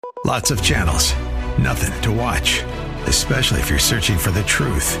Lots of channels, nothing to watch, especially if you're searching for the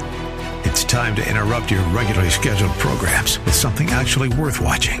truth. It's time to interrupt your regularly scheduled programs with something actually worth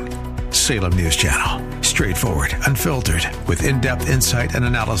watching. Salem News Channel. Straightforward, unfiltered, with in-depth insight and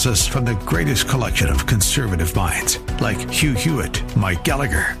analysis from the greatest collection of conservative minds like Hugh Hewitt, Mike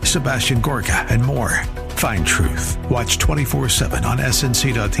Gallagher, Sebastian Gorka, and more. Find truth. Watch 24/7 on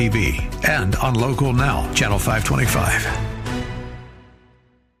snc.tv and on Local Now, Channel 525.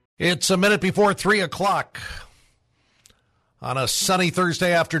 It's a minute before 3 o'clock on a sunny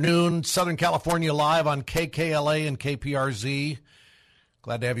Thursday afternoon, Southern California live on KKLA and KPRZ.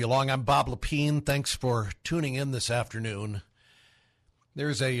 Glad to have you along. I'm Bob Lepine. Thanks for tuning in this afternoon.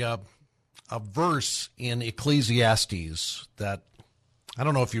 There's a verse in Ecclesiastes that, I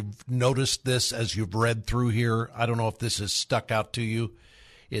don't know if you've noticed this as you've read through here. I don't know if this has stuck out to you.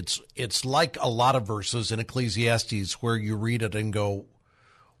 It's like a lot of verses in Ecclesiastes where you read it and go,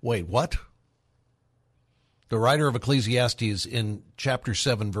 wait, what? The writer of Ecclesiastes in chapter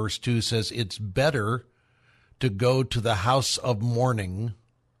 7, verse 2 says, it's better to go to the house of mourning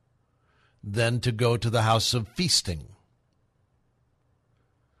than to go to the house of feasting.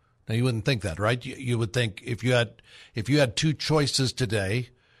 Now, you wouldn't think that, right? You would think if you had two choices today,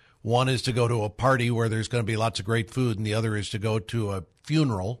 one is to go to a party where there's going to be lots of great food, and the other is to go to a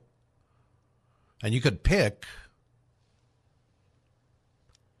funeral, and you could pick.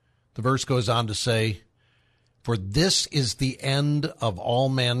 The verse goes on to say, for this is the end of all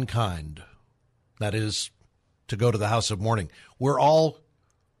mankind. That is, to go to the house of mourning. We're all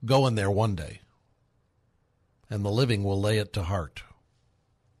going there one day, and the living will lay it to heart.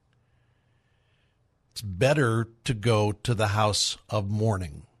 It's better to go to the house of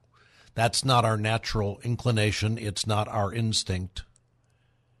mourning. That's not our natural inclination. It's not our instinct.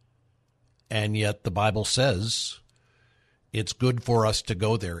 And yet the Bible says it's good for us to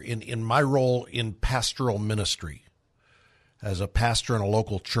go there. In my role in pastoral ministry, as a pastor in a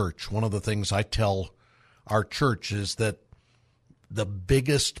local church, one of the things I tell our church is that the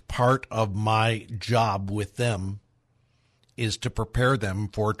biggest part of my job with them is to prepare them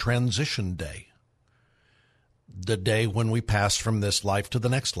for transition day, the day when we pass from this life to the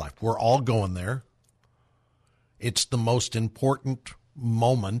next life. We're all going there. It's the most important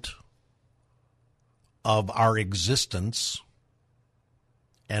moment of our existence,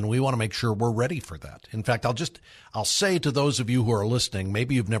 and we want to make sure we're ready for that. In fact, I'll say to those of you who are listening,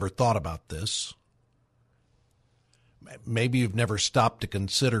 maybe you've never thought about this. Maybe you've never stopped to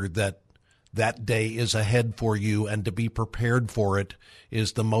consider that that day is ahead for you, and to be prepared for it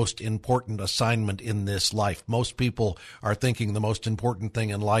is the most important assignment in this life. Most people are thinking the most important thing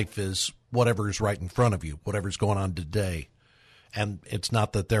in life is whatever's right in front of you, whatever's going on today. And it's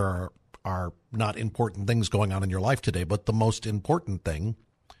not that there are not important things going on in your life today, but the most important thing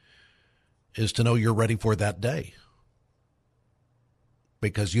is to know you're ready for that day,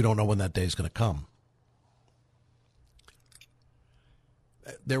 because you don't know when that day is going to come.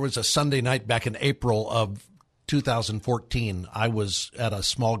 There was a Sunday night back in April of 2014. I was at a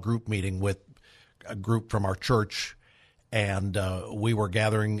small group meeting with a group from our church, and we were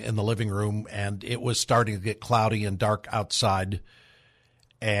gathering in the living room, and it was starting to get cloudy and dark outside.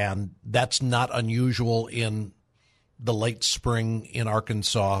 And that's not unusual in the late spring in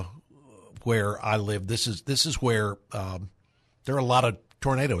Arkansas, where I live. This is where there are a lot of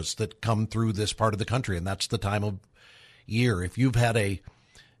tornadoes that come through this part of the country, and that's the time of year. If you've had a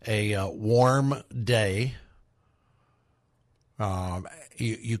warm day,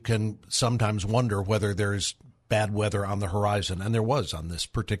 you can sometimes wonder whether there's bad weather on the horizon, and there was on this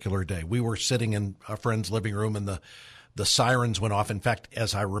particular day. We were sitting in a friend's living room, and the sirens went off. In fact,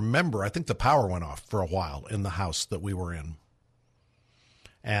 as I remember, I think the power went off for a while in the house that we were in.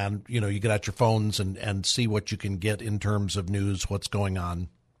 And, you get out your phones and see what you can get in terms of news, what's going on.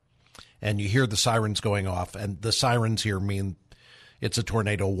 And you hear the sirens going off, and the sirens here mean it's a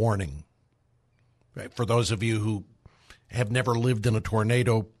tornado warning. Right? For those of you who have never lived in a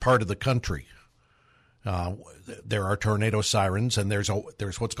tornado part of the country, there are tornado sirens, and there's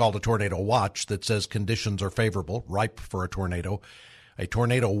what's called a tornado watch that says conditions are favorable, ripe for a tornado. A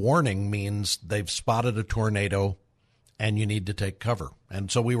tornado warning means they've spotted a tornado and you need to take cover.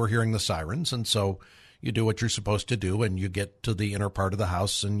 And so we were hearing the sirens, and so you do what you're supposed to do, and you get to the inner part of the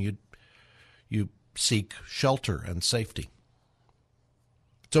house, and you seek shelter and safety.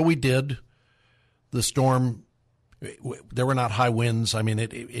 So we did. The storm, there were not high winds. I mean,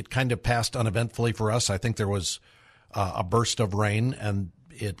 it kind of passed uneventfully for us. I think there was a burst of rain, and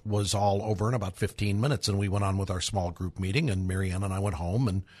it was all over in about 15 minutes, and we went on with our small group meeting, and Marianne and I went home,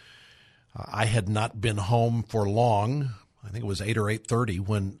 and I had not been home for long. I think it was 8 or 8:30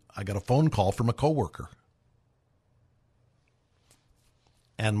 when I got a phone call from a coworker.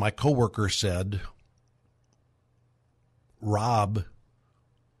 And my coworker said, Rob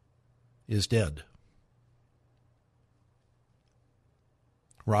is dead.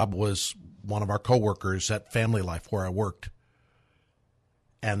 Rob was one of our coworkers at Family Life where I worked.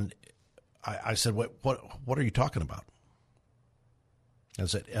 And I said, what are you talking about?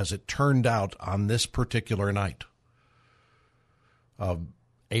 As it turned out, on this particular night of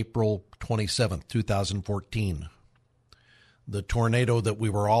April 27th, 2014, the tornado that we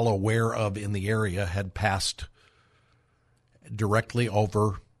were all aware of in the area had passed directly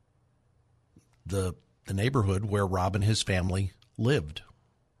over the neighborhood where Rob and his family lived.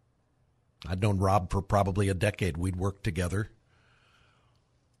 I'd known Rob for probably a decade. We'd worked together.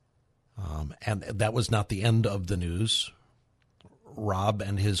 And that was not the end of the news. Rob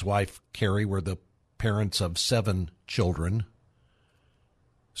and his wife, Kerry, were the parents of 9 children.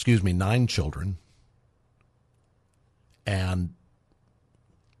 And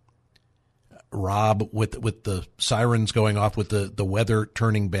Rob, with the sirens going off, with the weather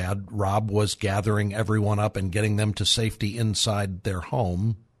turning bad, Rob was gathering everyone up and getting them to safety inside their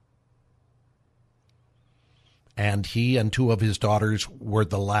home. And he and 2 of his daughters were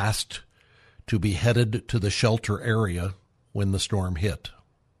the last to be headed to the shelter area when the storm hit.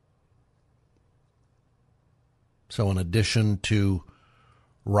 So in addition to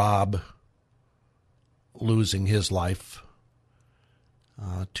Rob losing his life,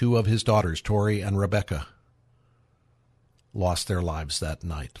 2 of his daughters, Tori and Rebecca, lost their lives that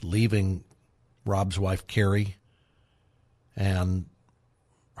night, leaving Rob's wife, Kerry, and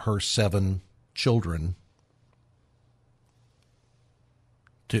her 7 children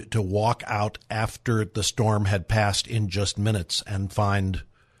to walk out after the storm had passed in just minutes and find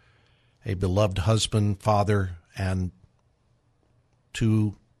a beloved husband, father, and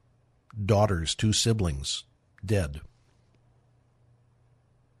 2 daughters, 2 siblings, dead.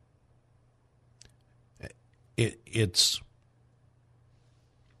 It's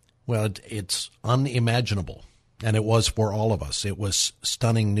unimaginable, and it was for all of us. It was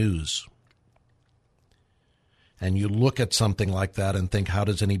stunning news. And you look at something like that and think, how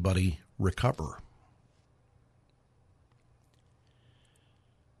does anybody recover?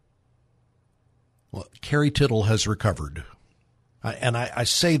 Well, Kerry Tittle has recovered. And I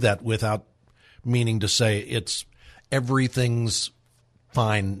say that without meaning to say everything's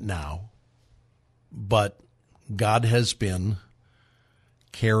fine now. But God has been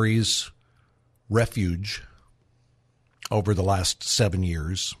Kerry's refuge over the last 7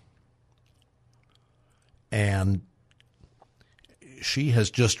 years. And she has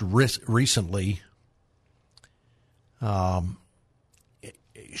just recently,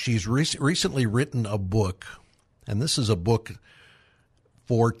 she's recently written a book, and this is a book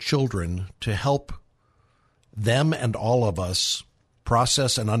for children to help them and all of us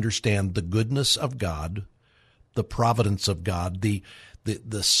process and understand the goodness of God, the providence of God, the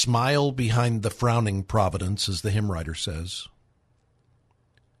smile behind the frowning providence, as the hymn writer says,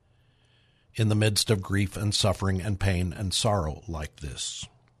 in the midst of grief and suffering and pain and sorrow like this.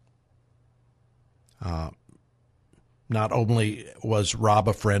 Not only was Rob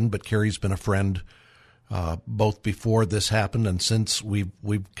a friend, but Kerry's been a friend both before this happened and since. We've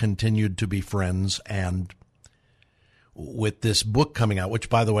continued to be friends. And with this book coming out, which,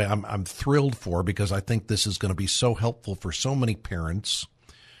 by the way, I'm thrilled for, because I think this is going to be so helpful for so many parents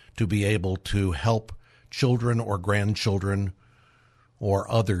to be able to help children or grandchildren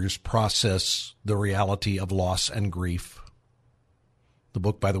or others process the reality of loss and grief. The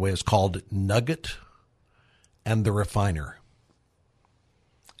book, by the way, is called Nugget and the Refiner.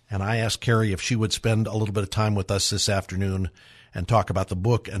 And I asked Kerry if she would spend a little bit of time with us this afternoon and talk about the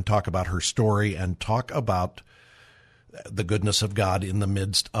book and talk about her story and talk about the goodness of God in the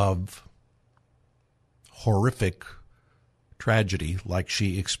midst of horrific tragedy like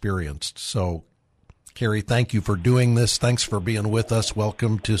she experienced. So, Kerry, thank you for doing this. Thanks for being with us.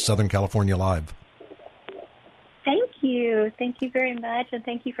 Welcome to Southern California Live. Thank you. Thank you very much, and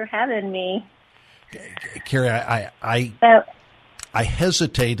thank you for having me. Kerry, I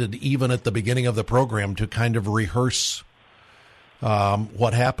hesitated even at the beginning of the program to kind of rehearse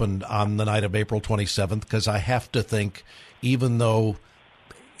what happened on the night of April 27th, because I have to think, even though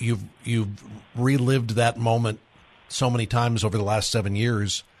you've relived that moment so many times over the last 7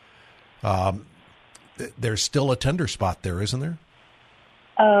 years, there's still a tender spot there, isn't there?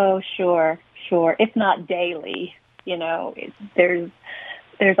 Oh, sure. If not daily, there's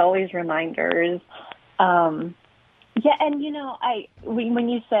always reminders. Yeah, and when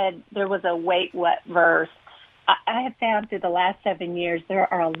you said there was a wait what verse, I have found through the last 7 years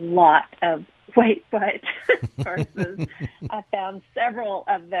there are a lot of wait what verses. I found several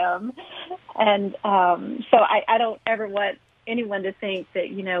of them, and so I don't ever want anyone to think that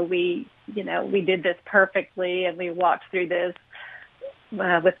we did this perfectly and we walked through this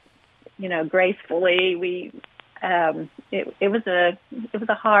with gracefully. It was a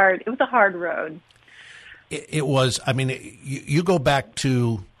hard road. It was. I mean, you go back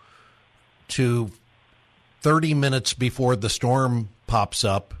to 30 minutes before the storm pops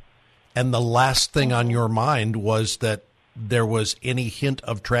up, and the last thing on your mind was that there was any hint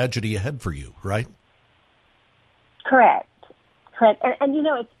of tragedy ahead for you, right? Correct. And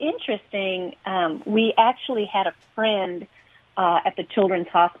it's interesting. We actually had a friend at the Children's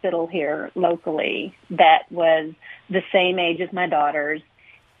Hospital here locally that was the same age as my daughters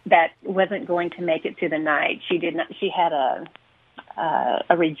that wasn't going to make it through the night. She did not. She had a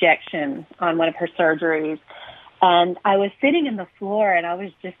rejection on one of her surgeries. And I was sitting in the floor and I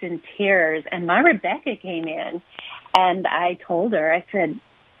was just in tears. And my Rebecca came in and I told her, I said,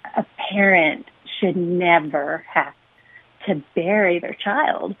 a parent should never have to bury their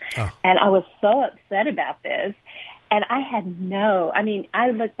child. Oh. And I was so upset about this. And I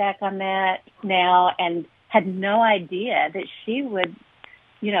look back on that now and had no idea that she would,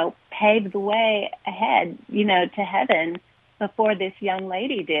 pave the way ahead, to heaven before this young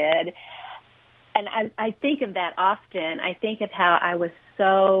lady did. And I think of that often. I think of how I was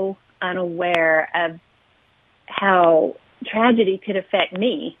so unaware of how tragedy could affect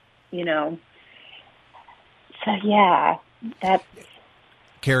me, So, yeah, that's...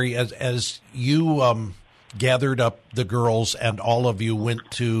 Kerry, as you gathered up the girls and all of you went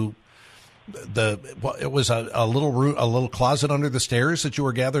to it was a little room, a little closet under the stairs that you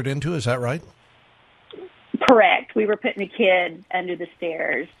were gathered into, is that right? Correct. We were putting a kid under the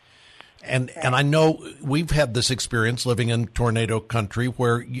stairs. And I know we've had this experience living in tornado country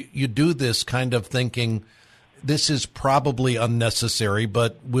where you do this kind of thinking, this is probably unnecessary,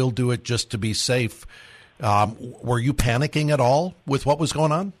 but we'll do it just to be safe. Were you panicking at all with what was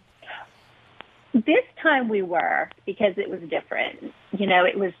going on? This time we were, because it was different.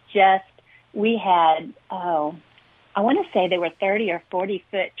 It was just, we had, I want to say there were 30 or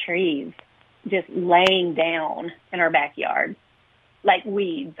 40-foot trees just laying down in our backyard. Like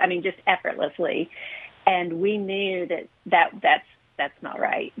weeds, just effortlessly. And we knew that's not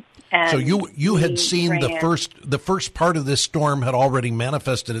right. And so you had seen the first part of this storm had already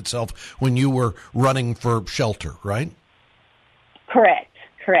manifested itself when you were running for shelter, right? Correct.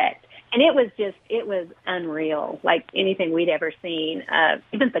 And it was unreal, like anything we'd ever seen.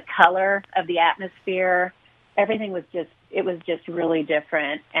 Even the color of the atmosphere, everything was just really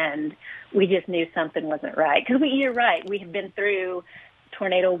different. And we just knew something wasn't right. Because you're right, we have been through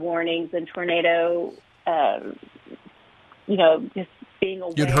tornado warnings and tornado, just being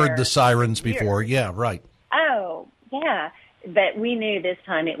aware. You'd heard the sirens before, yeah, right. Oh, yeah. But we knew this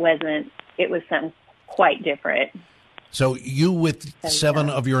time it was something quite different. So you, with 7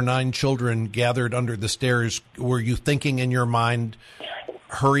 of your 9 children gathered under the stairs, were you thinking in your mind,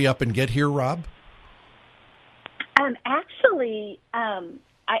 hurry up and get here, Rob? Actually,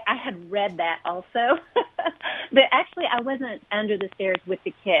 I had read that also. But actually, I wasn't under the stairs with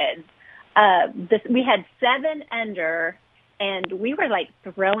the kids. We had 7 under, and we were like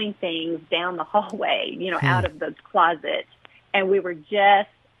throwing things down the hallway, out of the closet. And we were just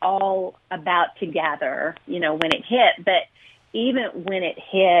all about to gather, when it hit. But even when it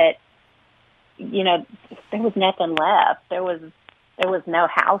hit, there was nothing left. There was no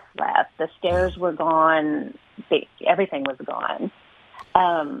house left. The stairs were gone. Everything was gone.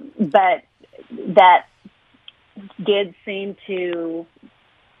 But that did seem to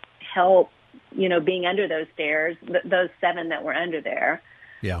help, being under those stairs, those 7 that were under there.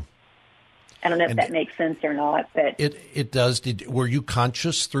 Yeah. I don't know if that makes sense or not, but it does. Were you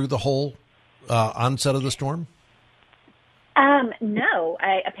conscious through the whole onset of the storm? No,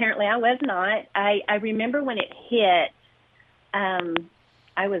 apparently I was not. I remember when it hit. I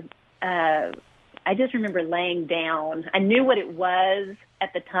just remember laying down. I knew what it was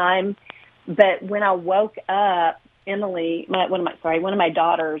at the time, but when I woke up, Emily, one of my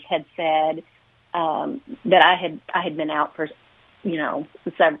daughters had said that I had been out for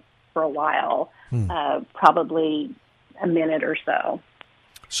a while, probably a minute or so.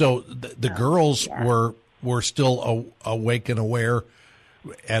 So the girls were still awake and aware,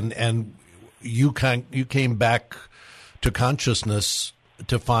 and you came back to consciousness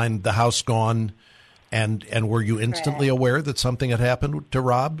to find the house gone, and were you instantly aware that something had happened to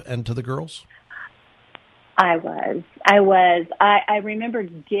Rob and to the girls? I was. I remember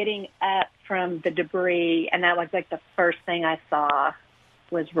getting up from the debris, and that was like the first thing I saw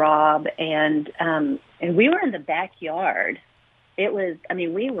was Rob, and we were in the backyard. It was, I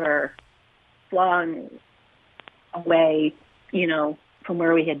mean, we were flung away, from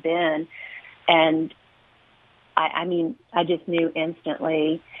where we had been, and I just knew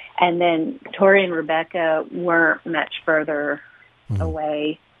instantly. And then Tori and Rebecca weren't much further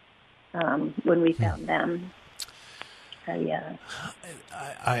away when we found them. So, yeah.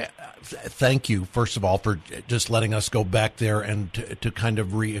 I thank you, first of all, for just letting us go back there and to kind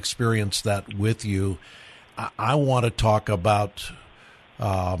of re-experience that with you. I want to talk about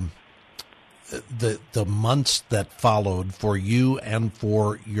the months that followed for you and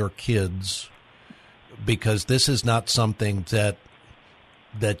for your kids, because this is not something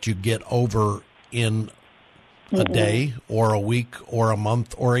that you get over in a day or a week or a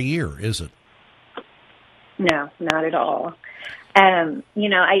month or a year, is it? No, not at all.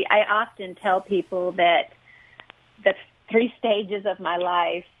 I often tell people that the 3 stages of my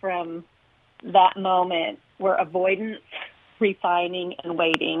life from that moment were avoidance, refining, and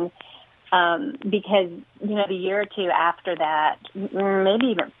waiting. Because, the year or two after that,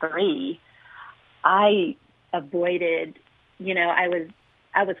 maybe even 3, I avoided,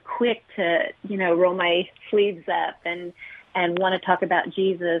 I was quick to, roll my sleeves up and want to talk about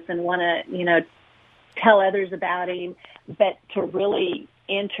Jesus and want to, tell others about him. But to really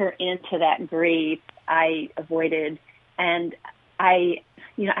enter into that grief, I avoided. And I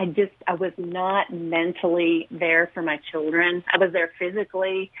was not mentally there for my children. I was there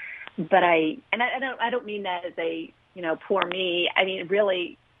physically, but I don't mean that as a, poor me. I mean,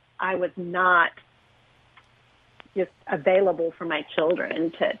 really, I was not just available for my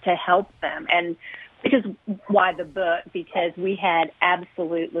children to help them. And which is why the book, because we had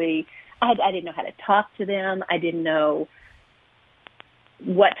absolutely, I didn't know how to talk to them. I didn't know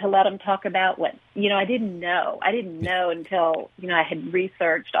what to let them talk about. I didn't know until, I had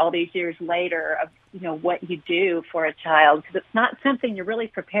researched all these years later of, what you do for a child, because it's not something you're really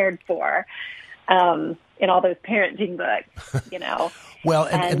prepared for in all those parenting books, Well,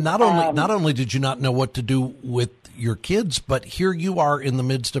 and not only did you not know what to do with your kids, but here you are in the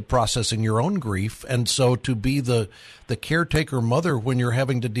midst of processing your own grief, and so to be the caretaker mother when you're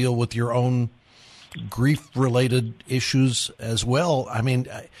having to deal with your own grief-related issues as well. I mean,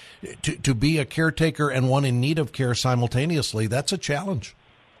 to be a caretaker and one in need of care simultaneously, that's a challenge.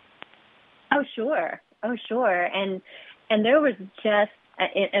 Oh, sure. And there was just,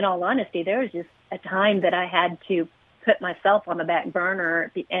 in all honesty, there was just a time that I had to put myself on the back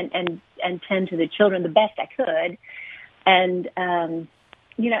burner and tend to the children the best I could. And,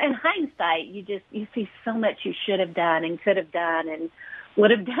 in hindsight, you see so much you should have done and could have done and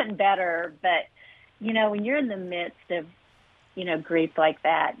would have done better. But, when you're in the midst of, grief like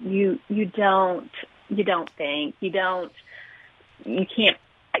that, you don't think, you can't,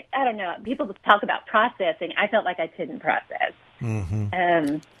 I don't know. People talk about processing. I felt like I couldn't process.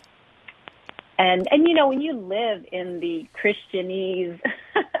 Mm-hmm. And when you live in the Christianese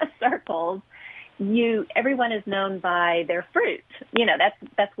circles, everyone is known by their fruit.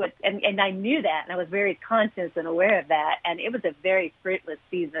 That's what, and I knew that, and I was very conscious and aware of that. And it was a very fruitless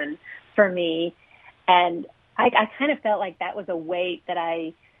season for me. And I kind of felt like that was a weight that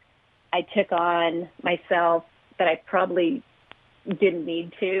I took on myself that I probably didn't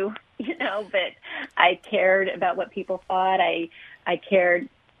need to, but I cared about what people thought. I cared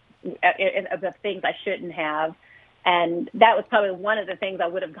about things I shouldn't have. And that was probably one of the things I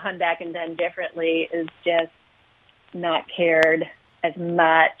would have gone back and done differently, is just not cared as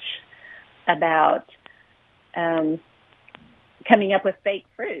much about coming up with fake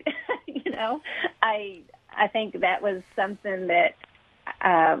fruit. I think that was something that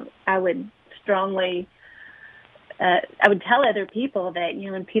I would strongly I would tell other people that,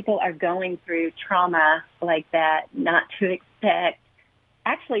 when people are going through trauma like that, not to expect,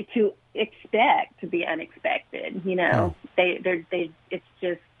 actually to expect to be unexpected.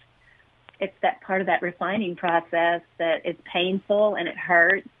 It's that part of that refining process that is painful and it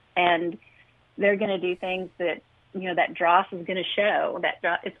hurts, and they're going to do things that, that dross is going to show,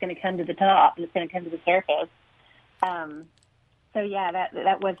 it's going to come to the top and it's going to come to the surface. So yeah,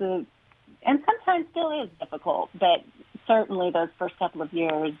 that was and sometimes still is difficult, but certainly those first couple of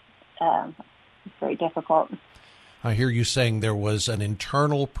years, it's very difficult. I hear you saying there was an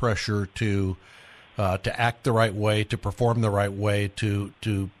internal pressure to act the right way, to perform the right way,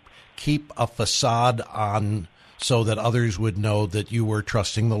 to keep a facade on so that others would know that you were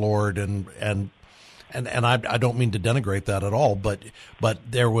trusting the Lord and And I don't mean to denigrate that at all, but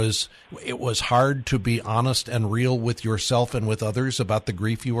it was hard to be honest and real with yourself and with others about the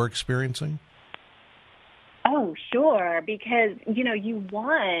grief you were experiencing? Oh, sure, because, you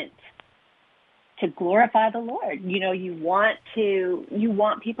want to glorify the Lord. You want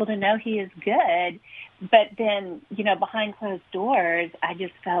people to know He is good, but then, behind closed doors, I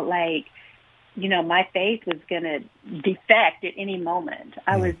just felt like, my faith was going to defect at any moment.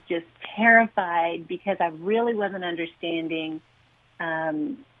 I was just terrified because I really wasn't understanding,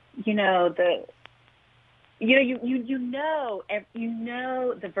 the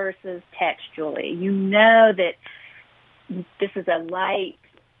verses textually. You know that this is a light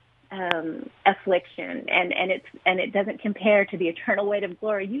affliction, and it doesn't compare to the eternal weight of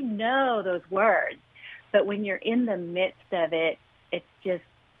glory. You know those words, but when you're in the midst of it,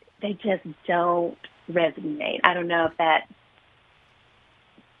 they just don't resonate. I don't know if that.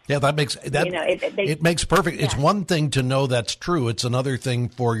 Yeah, that makes that. It makes perfect. Yeah. It's one thing to know that's true. It's another thing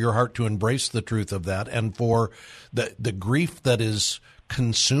for your heart to embrace the truth of that, and for the grief that is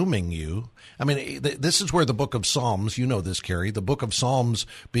consuming you. I mean, this is where the book of Psalms, you know this, Kerry, the book of Psalms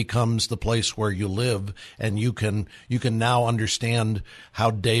becomes the place where you live, and you can now understand how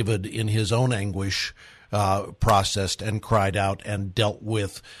David, in his own anguish, processed and cried out and dealt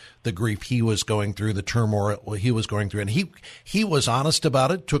with the grief he was going through, the turmoil he was going through. And he was honest about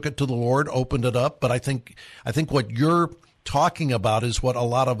it, took it to the Lord, opened it up. But I think what you're talking about is what a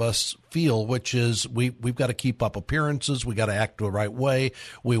lot of us feel, which is we've got to keep up appearances. We got to act the right way.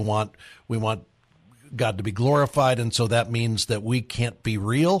 We want God to be glorified. And so that means that we can't be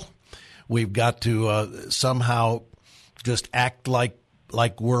real. We've got to somehow just act like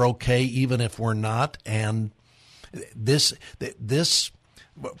we're okay, even if we're not. And this,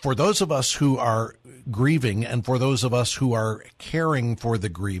 for those of us who are grieving, and for those of us who are caring for the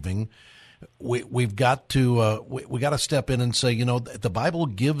grieving, we've got to we got to step in and say, the Bible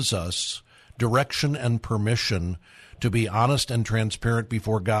gives us direction and permission to be honest and transparent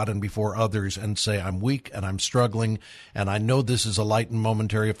before God and before others and say, I'm weak and I'm struggling, and I know this is a light and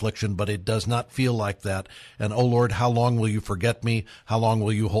momentary affliction, but it does not feel like that. And, oh, Lord, how long will you forget me? How long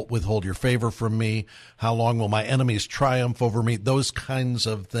will you withhold your favor from me? How long will my enemies triumph over me? Those kinds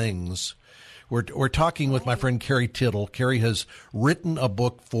of things. We're talking with my friend Kerry Tittle. Kerry has written a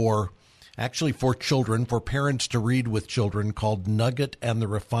book for children, for parents to read with children, called Nugget and the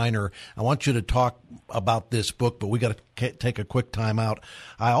Refiner. I want you to talk about this book, but we got to take a quick time out.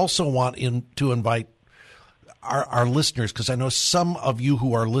 I also want to invite our listeners, because I know some of you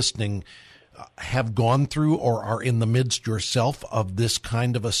who are listening have gone through or are in the midst yourself of this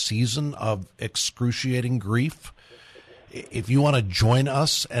kind of a season of excruciating grief. If you want to join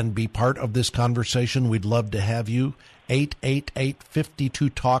us and be part of this conversation, we'd love to have you.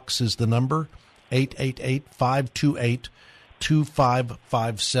 888-52-TALKS is the number,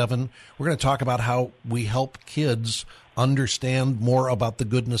 888-528-2557. We're going to talk about how we help kids understand more about the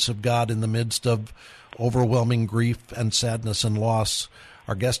goodness of God in the midst of overwhelming grief and sadness and loss.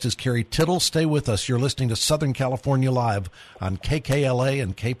 Our guest is Kerry Tittle. Stay with us. You're listening to Southern California Live on KKLA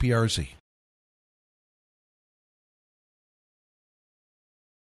and KPRZ.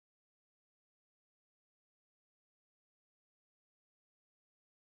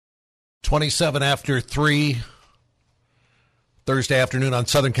 27 after 3, Thursday afternoon on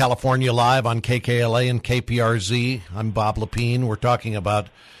Southern California Live on KKLA and KPRZ. I'm Bob Lepine. We're talking about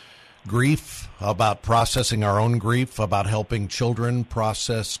grief, about processing our own grief, about helping children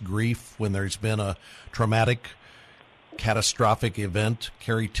process grief when there's been a traumatic, catastrophic event.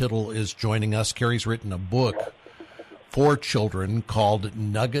 Kerry Tittle is joining us. Kerry's written a book for children called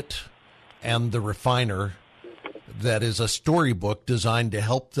Nugget and the Refiner, that is a storybook designed to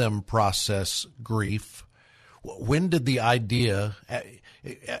help them process grief. When did the idea,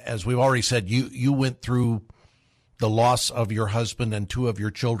 as we've already said, you went through the loss of your husband and two of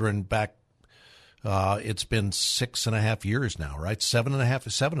your children back, it's been 6.5 years now, right?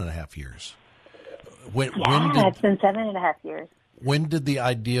 7.5 years. It's been 7.5 years. When did the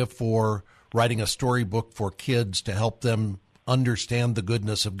idea for writing a storybook for kids to help them understand the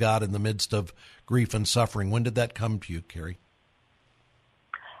goodness of God in the midst of grief and suffering, when did that come to you, Kerry?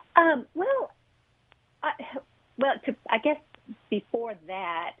 I guess before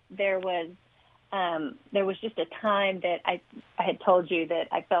that, there was just a time that I had told you that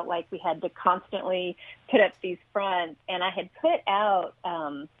I felt like we had to constantly put up these fronts, and I had put out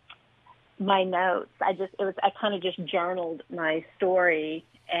my notes. I kind of just journaled my story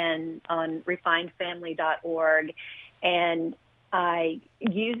and on refinedfamily.org, and I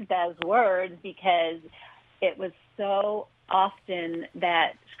used those words because it was so often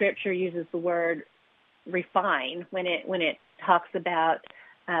that Scripture uses the word refine when it talks about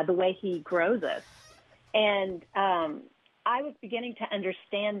the way he grows us. And I was beginning to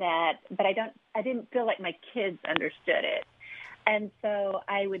understand that, but I didn't feel like my kids understood it. And so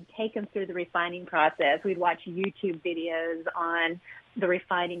I would take them through the refining process. We'd watch YouTube videos on the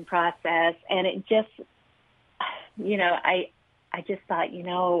refining process, and it just, I just thought,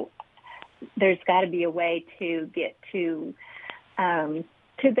 there's got to be a way to get to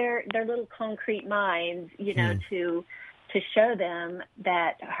their little concrete minds, to show them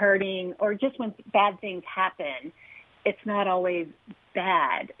that hurting, or just when bad things happen, it's not always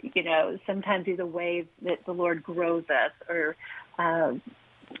bad. Sometimes these are ways that the Lord grows us, or I'm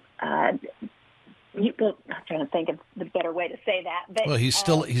trying to think of the better way to say that. But, well, he's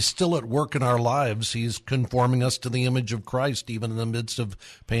still at work in our lives. He's conforming us to the image of Christ, even in the midst of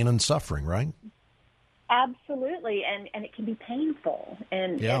pain and suffering, right? Absolutely, and it can be painful,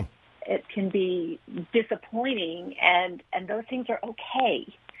 and it can be disappointing, and those things are okay.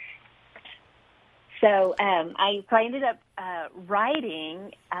 So I ended up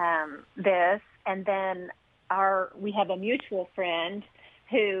writing this, and then we have a mutual friend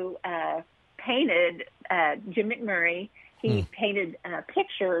who painted, Jim McMurray. He painted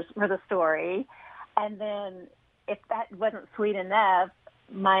pictures for the story, and then if that wasn't sweet enough,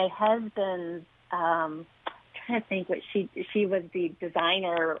 my husband's trying to think what she was the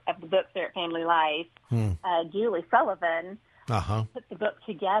designer of the books there at Family Life, Julie Sullivan. Put the book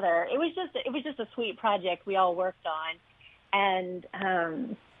together. It was just a sweet project we all worked on, and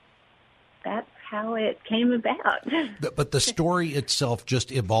that's how it came about. But the story itself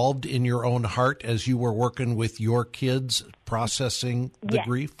just evolved in your own heart as you were working with your kids, processing the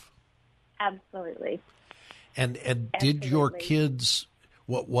grief? Absolutely. And did your kids,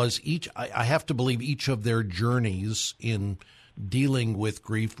 what was each, I have to believe each of their journeys in dealing with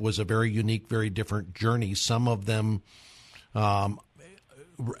grief was a very unique, very different journey. Some of them had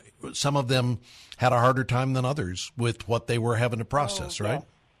a harder time than others with what they were having to process, right?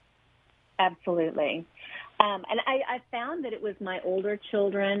 Absolutely. And I found that it was my older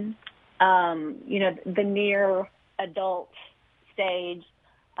children, the near adult stage,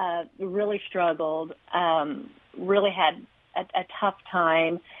 really struggled, really had a tough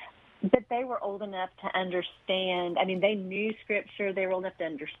time, but they were old enough to understand. I mean, they knew Scripture. They were old enough to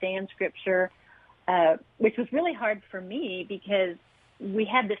understand Scripture, which was really hard for me because we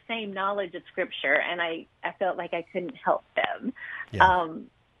had the same knowledge of Scripture, and I felt like I couldn't help them. Yeah.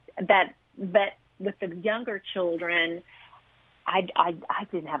 But with the younger children, I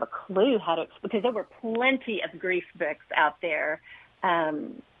didn't have a clue how to, because there were plenty of grief books out there,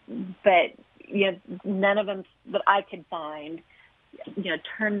 but none of them that I could find,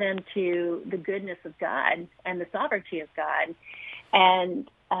 turned them to the goodness of God and the sovereignty of God, and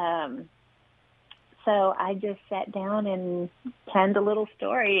so I just sat down and penned a little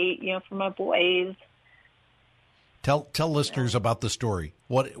story, for my boys. Tell listeners about the story.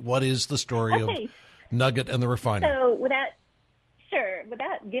 What is the story of Nugget and the Refiner? So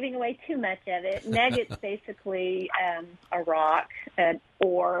without giving away too much of it, Nugget's basically a rock, an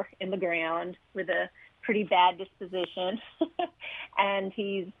ore in the ground with a pretty bad disposition, and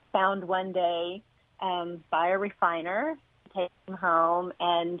he's found one day by a refiner, takes him home,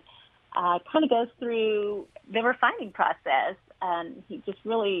 and kind of goes through the refining process. And he just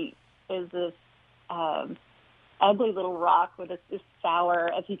really is this ugly little rock with as sour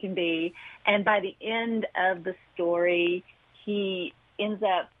as he can be. And by the end of the story, he ends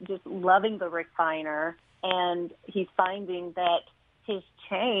up just loving the refiner, and he's finding that his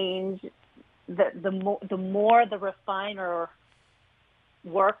change, the more the refiner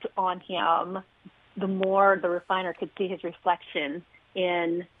worked on him, the more the refiner could see his reflection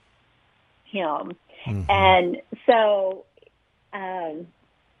in him. Mm-hmm. And so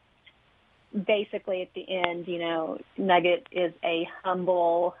basically at the end, Nugget is a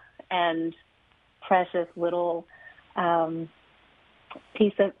humble and precious little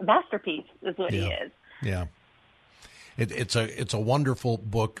masterpiece is what he is. Yeah. It's a wonderful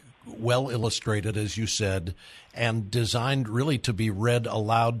book, well illustrated, as you said, and designed really to be read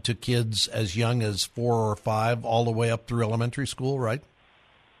aloud to kids as young as 4 or 5, all the way up through elementary school, right?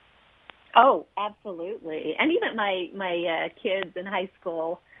 Oh, absolutely. And even my kids in high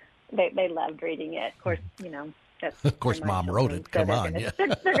school, they loved reading it. Of course, that's of course, Mom wrote it. Come on, yeah. They're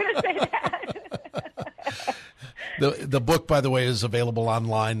going to say that. The book, by the way, is available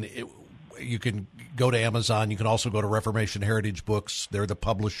online. You can go to Amazon. You can also go to Reformation Heritage Books. They're the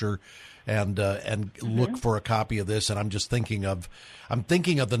publisher, and look for a copy of this. And I'm thinking of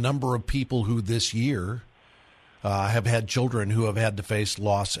the number of people who this year have had children who have had to face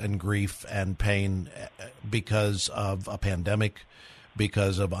loss and grief and pain because of a pandemic,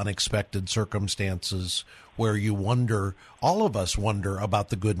 because of unexpected circumstances, where you wonder, all of us wonder about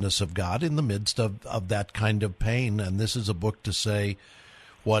the goodness of God in the midst of that kind of pain. And this is a book to say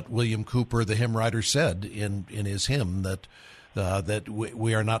what William Cooper, the hymn writer, said in his hymn, that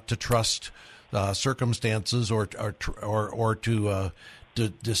we are not to trust circumstances or to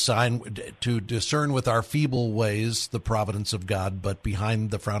discern with our feeble ways the providence of God, but behind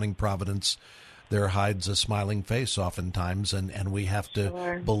the frowning providence there hides a smiling face oftentimes, and we have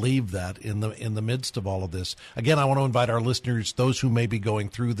to believe that in the midst of all of this. Again, I want to invite our listeners, those who may be going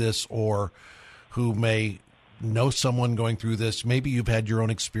through this or who may know someone going through this. Maybe you've had your own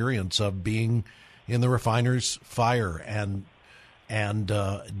experience of being in the refiner's fire and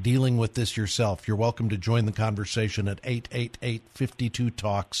dealing with this yourself. You're welcome to join the conversation at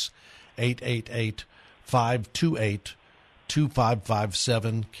 888-52-TALKS,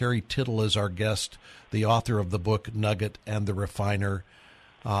 888-528-2557. Kerry Tittle is our guest, the author of the book Nugget and the Refiner.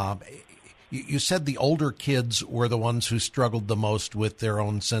 You said the older kids were the ones who struggled the most with their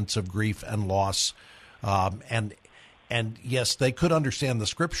own sense of grief and loss. And yes, they could understand the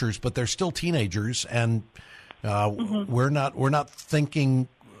scriptures, but they're still teenagers, and we're not thinking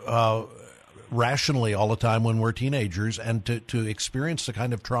rationally all the time when we're teenagers. And to experience the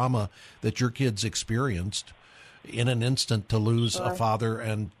kind of trauma that your kids experienced in an instant, to lose a father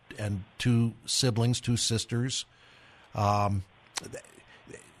and two siblings, two sisters,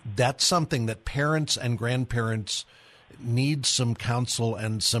 that's something that parents and grandparents need some counsel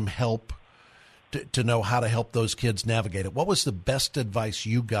and some help to know how to help those kids navigate it. What was the best advice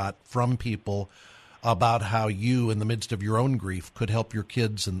you got from people about how you, in the midst of your own grief, could help your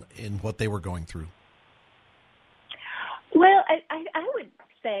kids in what they were going through? Well, I would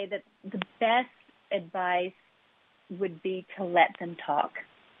say that the best advice would be to let them talk.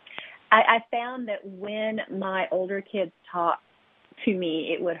 I found that when my older kids talked to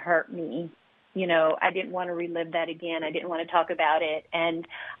me, it would hurt me. You know, I didn't want to relive that again. I didn't want to talk about it. And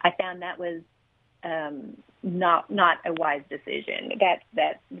I found that was not a wise decision.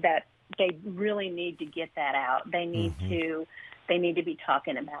 That they really need to get that out. They need to be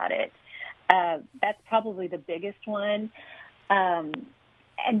talking about it. That's probably the biggest one. And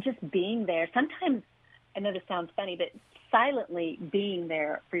just being there. Sometimes, I know this sounds funny, but silently being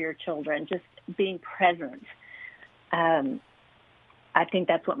there for your children, just being present. I think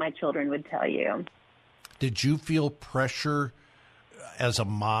that's what my children would tell you. Did you feel pressure as a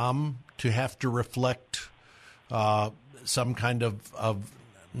mom to have to reflect some kind of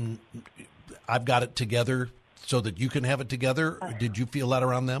I've got it together so that you can have it together? Did you feel that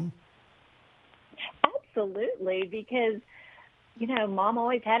around them? Absolutely, because, you know, Mom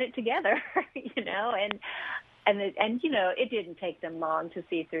always had it together, you know, and you know, it didn't take them long to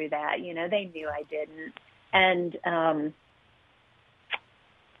see through that. You know, they knew I didn't. And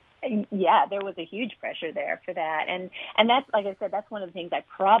yeah, there was a huge pressure there for that. And that's, like I said, that's one of the things I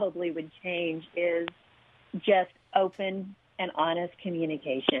probably would change is just open and honest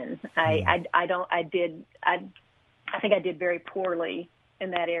communication. I think I did very poorly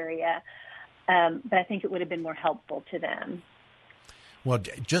in that area. But I think it would have been more helpful to them. Well,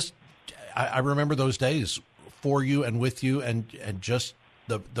 I remember those days for you and with you, and just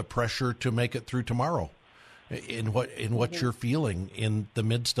the pressure to make it through tomorrow in what you're feeling in the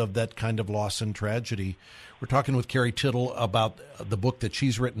midst of that kind of loss and tragedy. We're talking with Kerry Tittle about the book that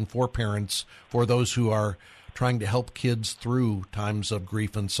she's written for parents, for those who are trying to help kids through times of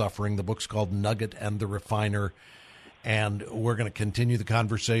grief and suffering. The book's called Nugget and the Refiner. And we're going to continue the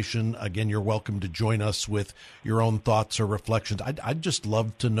conversation. Again, you're welcome to join us with your own thoughts or reflections. I'd just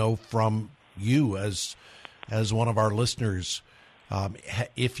love to know from you as one of our listeners,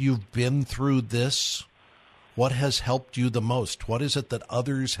 if you've been through this, what has helped you the most? What is it that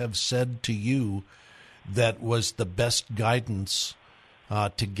others have said to you that was the best guidance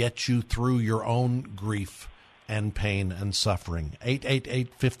to get you through your own grief and pain and suffering?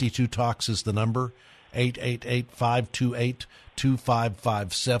 888-52-TALKS is the number.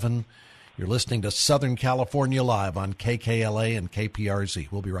 888-528-2557. You're listening to Southern California Live on KKLA and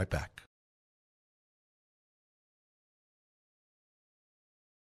KPRZ. We'll be right back.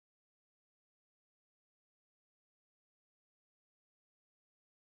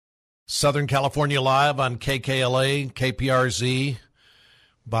 Southern California Live on KKLA, KPRZ.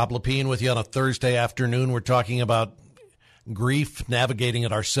 Bob Lepine with you on a Thursday afternoon. We're talking about grief, navigating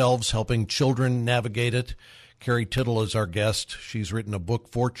it ourselves, helping children navigate it. Kerry Tittle is our guest. She's written a book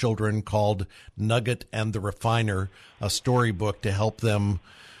for children called Nugget and the Refiner, a storybook to help them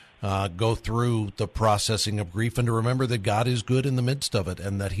go through the processing of grief, and to remember that God is good in the midst of it,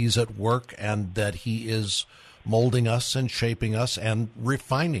 and that He's at work, and that He is molding us and shaping us and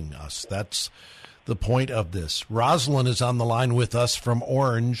refining us. That's the point of this. Rosalind is on the line with us from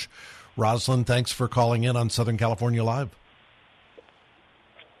Orange. Rosalind, thanks for calling in on Southern California Live.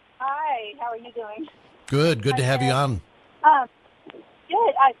 Hi, how are you doing? Good to have you on.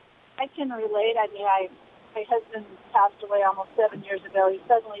 Good. I can relate. I mean, my husband passed away almost 7 years ago. He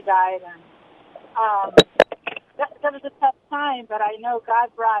suddenly died, and that was a tough time, but I know God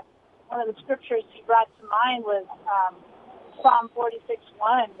brought, one of the scriptures He brought to mind was Psalm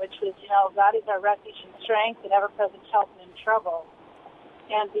 46:1, which was, God is our refuge and strength and ever-present help in trouble.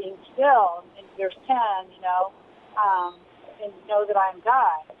 And being still, in verse 10, and know that I am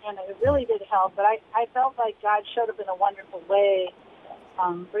God. And it really did help, but I felt like God showed up in a wonderful way,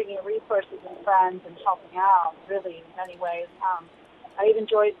 bringing resources and friends and helping out, really, in many ways. I even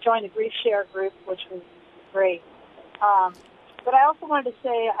joined a grief share group, which was great. But I also wanted to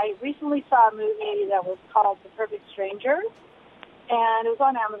say I recently saw a movie that was called The Perfect Stranger, and it was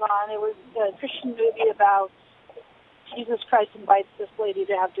on Amazon. It was a Christian movie about Jesus Christ invites this lady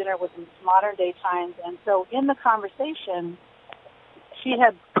to have dinner with him in modern day times. And so in the conversation,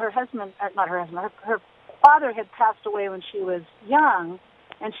 her father had passed away when she was young,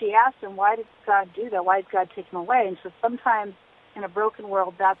 and she asked him, why did God do that? Why did God take him away? And so sometimes in a broken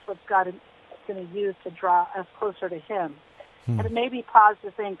world, that's what God is going to use to draw us closer to Him. And it made me pause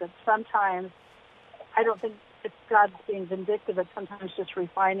to think that sometimes, I don't think it's God being vindictive, but sometimes just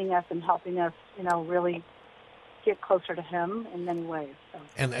refining us and helping us, really get closer to Him in many ways. So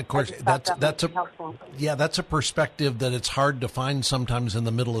and of course, that's a perspective that it's hard to find sometimes in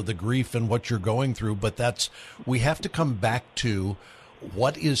the middle of the grief and what you're going through. But we have to come back to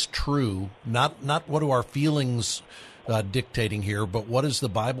what is true, not what are our feelings dictating here, but what does the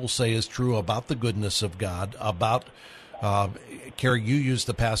Bible say is true about the goodness of God, about Kerry, you used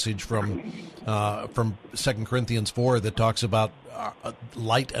the passage from 2 Corinthians 4 that talks about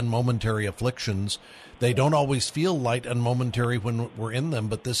light and momentary afflictions. They don't always feel light and momentary when we're in them,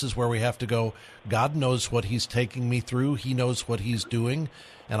 but this is where we have to go, God knows what He's taking me through. He knows what He's doing,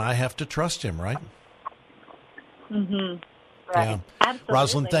 and I have to trust Him, right? Mm-hmm. Right. Yeah. Absolutely.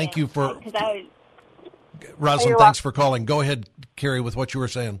 Rosalind, thank you for... Rosalind, thanks for calling. Go ahead, Kerry, with what you were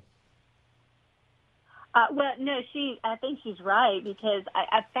saying. Well, no, I think she's right, because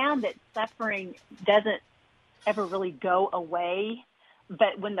I found that suffering doesn't ever really go away,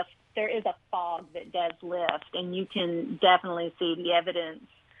 but when there is a fog that does lift, and you can definitely see the evidence,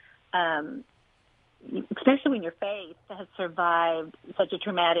 especially when your faith has survived such a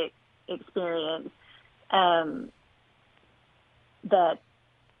traumatic experience,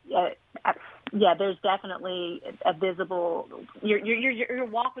 there's definitely a visible. Your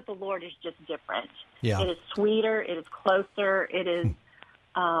walk with the Lord is just different. Yeah. It is sweeter. It is closer. It is.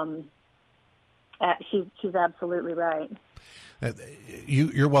 She's absolutely right.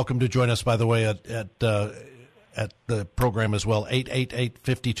 You're welcome to join us, by the way, at the program as well.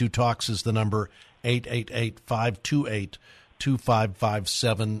 888-52-TALKS is the number.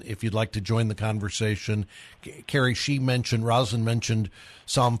 888-528-2557 if you'd like to join the conversation. Kerry, Rosalind mentioned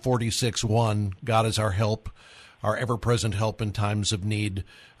Psalm 46:1, God is our help, our ever-present help in times of need,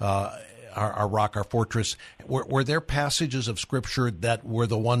 our rock, our fortress. Were there passages of Scripture that were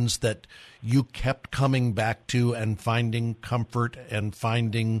the ones that you kept coming back to and finding comfort and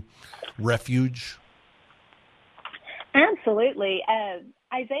finding refuge? Absolutely.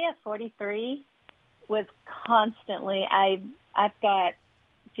 Isaiah 43 was constantly, I've got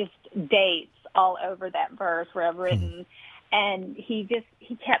just dates all over that verse where I've written, and he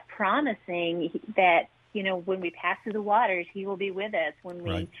kept promising that, when we pass through the waters, He will be with us. When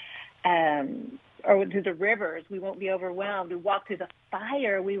we, or through the rivers, we won't be overwhelmed. We walk through the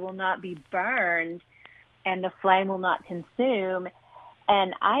fire, we will not be burned, and the flame will not consume.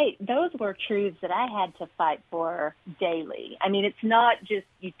 And those were truths that I had to fight for daily. I mean, it's not just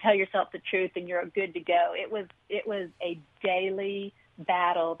you tell yourself the truth and you're good to go. It was a daily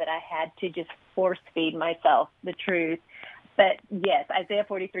battle that I had to just force feed myself the truth. But yes, Isaiah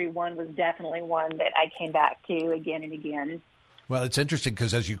 43:1 was definitely one that I came back to again and again. Well, it's interesting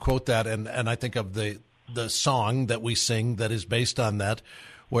because as you quote that, and I think of the song that we sing that is based on that,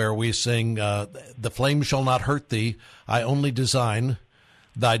 where we sing, the flame shall not hurt thee, I only design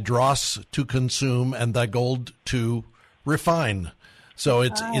thy dross to consume and thy gold to refine. So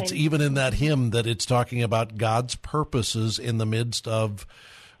it's even in that hymn that it's talking about God's purposes in the midst of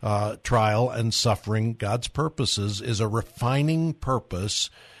trial and suffering. God's purposes is a refining purpose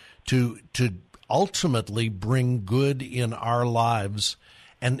to ultimately bring good in our lives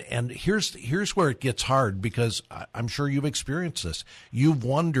And here's where it gets hard, because I'm sure you've experienced this. You've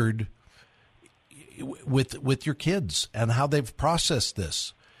wondered with your kids and how they've processed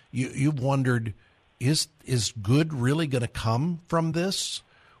this. You've wondered, is good really going to come from this?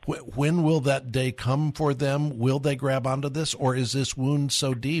 When will that day come for them? Will they grab onto this, or is this wound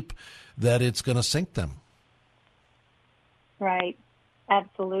so deep that it's going to sink them? Right.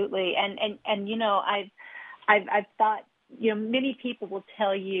 Absolutely. And I've thought, many people will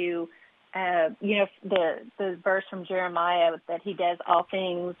tell you, the verse from Jeremiah that he does all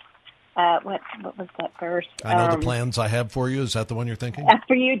things. What was that verse? I know the plans I have for you. Is that the one you're thinking?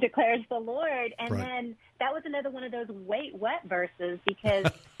 For you declares the Lord. And right. Then that was another one of those wait, what verses, because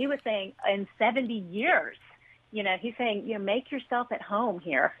he was saying in 70 years, he's saying, make yourself at home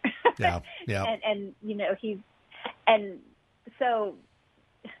here. Yeah. and so,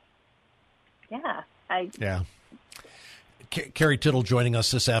 yeah. Kerry Tittle joining us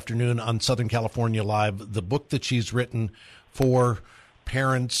this afternoon on Southern California Live. The book that she's written for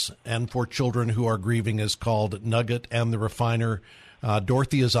parents and for children who are grieving is called Nugget and the Refiner.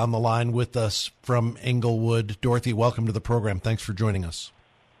 Dorothy is on the line with us from Englewood. Dorothy, welcome to the program. Thanks for joining us.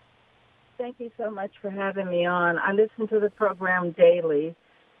 Thank you so much for having me on. I listen to the program daily.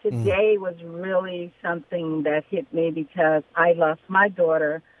 Today was really something that hit me because I lost my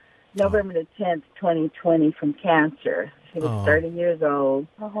daughter November the 10th, 2020, from cancer. She was 30 years old.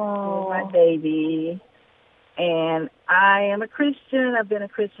 She was my baby. And I am a Christian. I've been a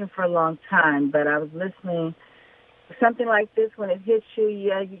Christian for a long time, but I was listening to something like this. When it hits you,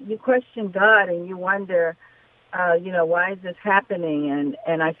 you question God and you wonder, why is this happening?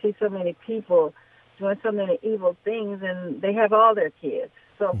 And I see so many people doing so many evil things, and they have all their kids.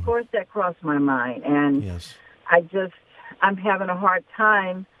 So, of course, that crossed my mind. And yes. I'm having a hard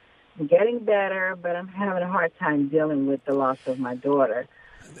time getting better, but I'm having a hard time dealing with the loss of my daughter.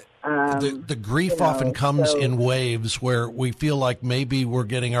 The grief often comes in waves where we feel like maybe we're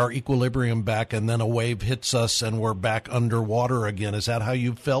getting our equilibrium back, and then a wave hits us and we're back underwater again. Is that how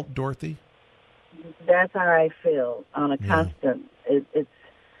you felt, Dorothy? That's how I feel on a constant. It's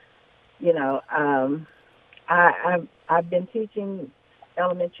I've been teaching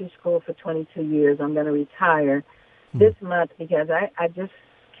elementary school for 22 years. I'm going to retire this month because I just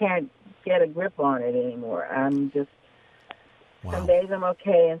can't get a grip on it anymore. I'm just, some days I'm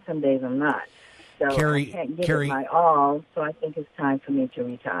okay and some days I'm not. So Kerry, I can't give it my all, so I think it's time for me to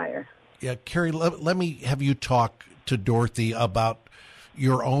retire. Yeah, Kerry, let me have you talk to Dorothy about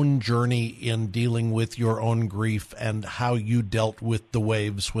your own journey in dealing with your own grief and how you dealt with the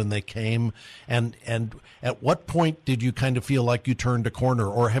waves when they came. And at what point did you kind of feel like you turned a corner,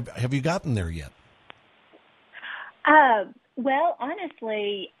 or have you gotten there yet? Well,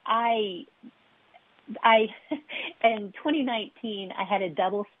 honestly, I in 2019, I had a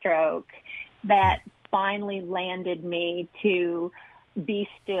double stroke that finally landed me to be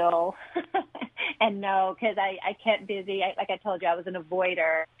still and know, because I kept busy. Like I told you, I was an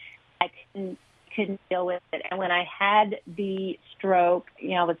avoider. I couldn't deal with it. And when I had the stroke,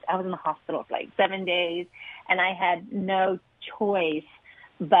 I was in the hospital for like 7 days, and I had no choice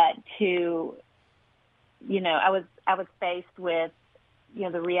but to, I was faced with,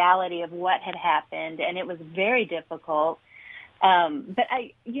 the reality of what had happened, and it was very difficult. But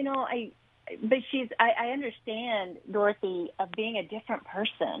I understand, Dorothy, of being a different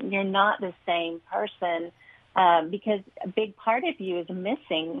person. You're not the same person, because a big part of you is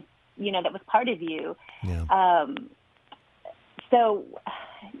missing, that was part of you. Yeah.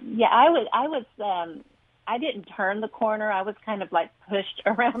 I didn't turn the corner. I was kind of like pushed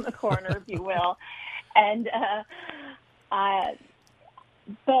around the corner, if you will. And,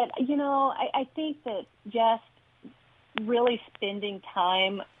 I think that just really spending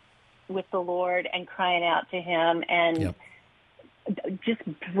time with the Lord and crying out to Him, and just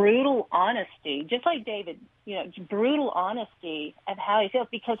brutal honesty, just like David, brutal honesty of how he feels,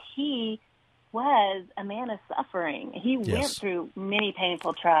 because he was a man of suffering. He went through many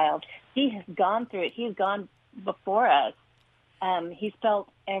painful trials. He has gone through it. He's gone before us. He's felt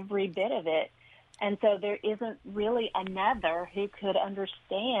every bit of it. And so there isn't really another who could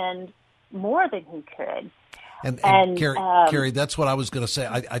understand more than he could. And Kerry, that's what I was going to say.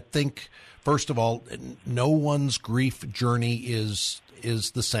 I think, first of all, no one's grief journey is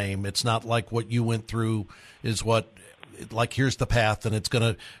the same. It's not like what you went through is like, here's the path, and it's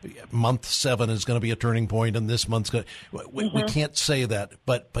going to, month 7 is going to be a turning point, and this month's going to, we can't say that.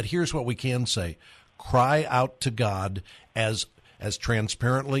 But here's what we can say. Cry out to God as as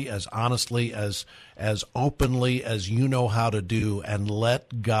transparently, as honestly, as openly as you know how to do, and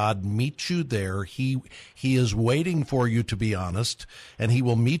let God meet you there. He is waiting for you to be honest, and he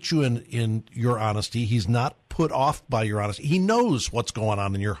will meet you in your honesty. He's not put off by your honesty. He knows what's going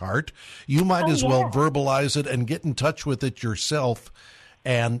on in your heart. You might as well verbalize it and get in touch with it yourself,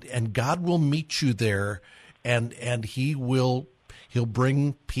 and God will meet you there, and he'll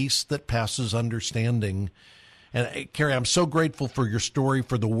bring peace that passes understanding. And Kerry, I'm so grateful for your story,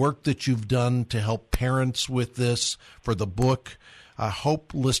 for the work that you've done to help parents with this, for the book. I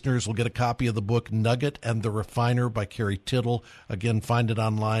hope listeners will get a copy of the book, Nugget and the Refiner by Kerry Tittle. Again, find it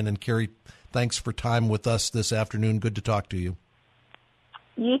online. And Kerry, thanks for time with us this afternoon. Good to talk to you.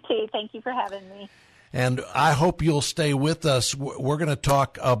 You too. Thank you for having me. And I hope you'll stay with us. We're going to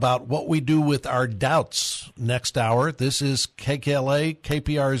talk about what we do with our doubts next hour. This is KKLA,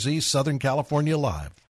 KPRZ, Southern California Live.